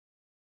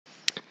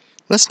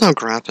Let's now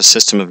graph a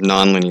system of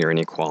nonlinear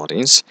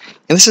inequalities.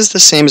 And this is the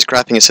same as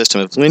graphing a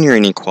system of linear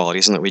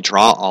inequalities in that we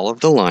draw all of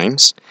the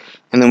lines,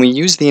 and then we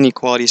use the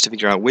inequalities to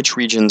figure out which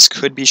regions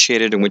could be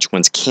shaded and which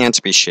ones can't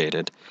be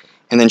shaded,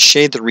 and then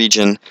shade the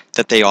region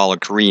that they all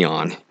agree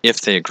on,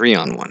 if they agree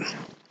on one.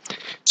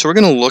 So we're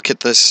going to look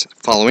at this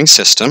following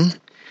system.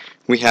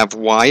 We have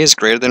y is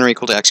greater than or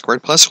equal to x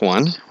squared plus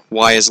 1,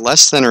 y is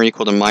less than or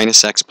equal to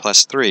minus x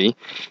plus 3,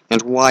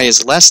 and y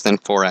is less than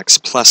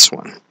 4x plus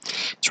 1.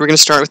 So we're going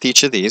to start with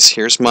each of these.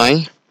 Here's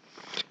my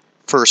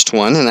first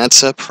one, and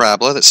that's a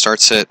parabola that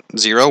starts at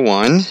 0,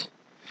 1,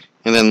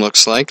 and then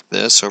looks like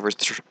this,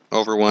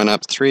 over 1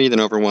 up 3, then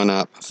over 1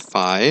 up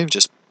 5,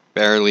 just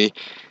barely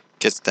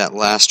gets that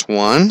last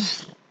one.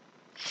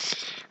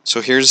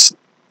 So here's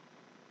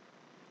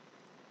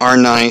our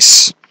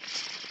nice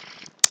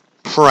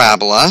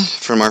parabola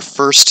from our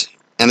first,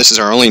 and this is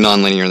our only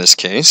nonlinear in this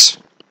case.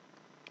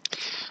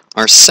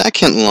 Our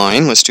second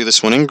line, let's do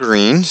this one in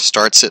green,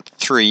 starts at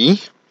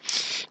 3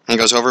 and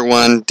goes over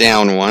 1,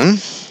 down 1.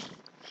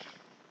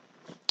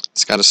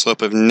 It's got a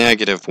slope of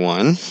negative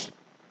 1.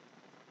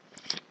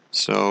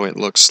 So it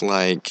looks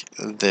like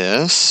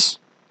this.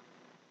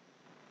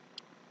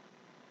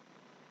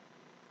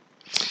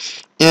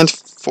 And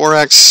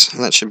 4x,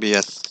 that should be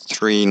a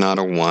 3, not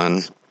a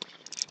 1.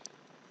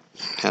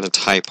 Had a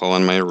typo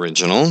on my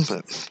original,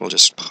 but we'll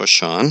just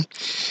push on.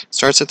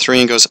 Starts at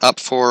 3 and goes up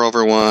 4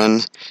 over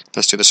 1.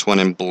 Let's do this one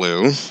in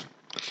blue.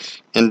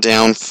 And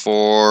down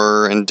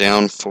 4, and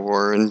down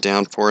 4, and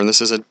down 4. And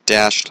this is a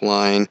dashed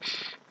line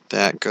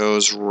that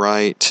goes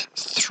right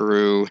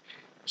through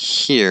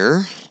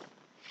here.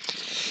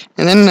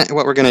 And then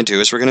what we're going to do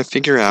is we're going to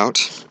figure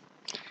out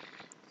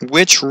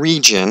which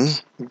region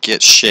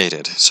gets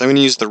shaded. So I'm going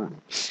to use the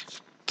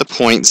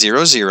point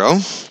 0, 0.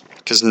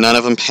 Because none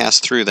of them pass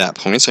through that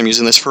point, so I'm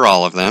using this for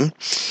all of them.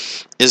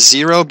 Is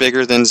 0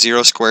 bigger than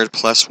 0 squared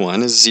plus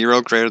 1? Is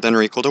 0 greater than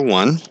or equal to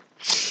 1?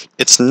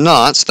 It's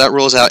not, so that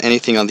rules out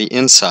anything on the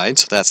inside,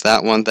 so that's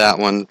that one, that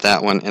one,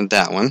 that one, and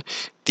that one.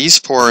 These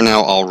four are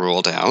now all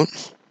ruled out.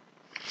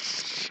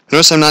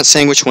 Notice I'm not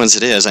saying which ones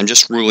it is, I'm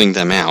just ruling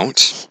them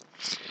out.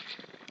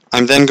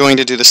 I'm then going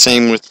to do the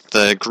same with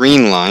the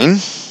green line.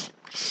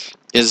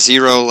 Is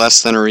 0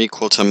 less than or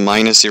equal to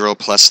minus 0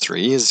 plus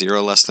 3? Is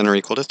 0 less than or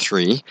equal to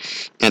 3?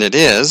 And it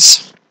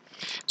is.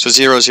 So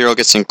 0, 0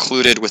 gets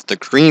included with the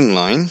green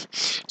line.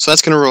 So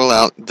that's going to rule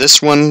out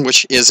this one,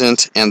 which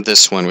isn't, and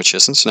this one, which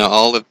isn't. So now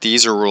all of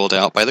these are ruled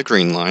out by the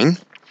green line.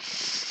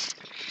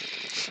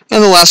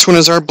 And the last one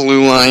is our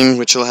blue line,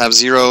 which will have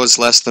 0 is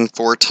less than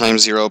 4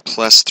 times 0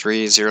 plus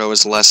 3. 0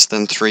 is less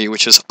than 3,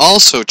 which is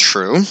also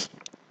true.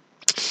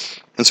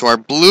 And so our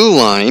blue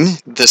line,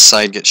 this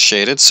side gets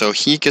shaded, so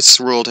he gets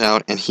ruled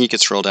out and he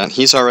gets ruled out.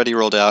 He's already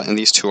ruled out and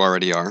these two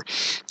already are.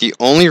 The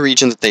only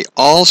region that they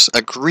all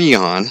agree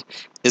on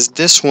is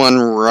this one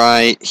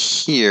right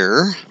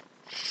here.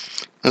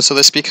 And so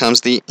this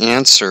becomes the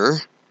answer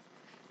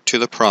to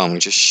the problem. We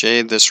just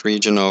shade this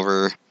region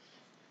over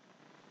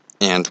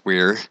and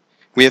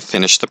we have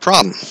finished the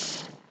problem.